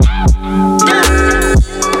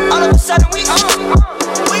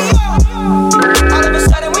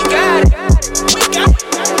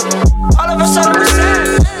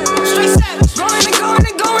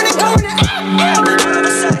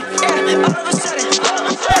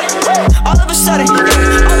sudden,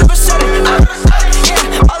 yeah, all of a sudden,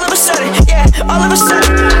 yeah, all of a sudden, yeah, all of a sudden,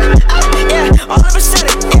 yeah, all of a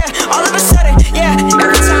sudden, yeah, all of a sudden, yeah.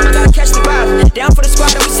 Every time I gotta catch the vibe, down for the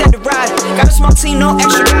squad and we set the ride. Got a small team, no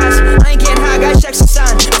extra guys. I ain't getting high, got checks and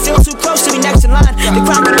sign. I feel too close to be next in line. The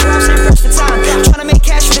clock on the wall saying press for time. I'm trying to make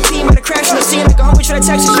cash for the team, but I crash in the scene like a homie try to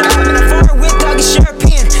Texas drive. I'm in a foreign whip, dog, it's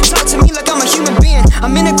European. Talk to me like I'm a human being.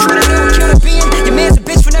 I'm in a critical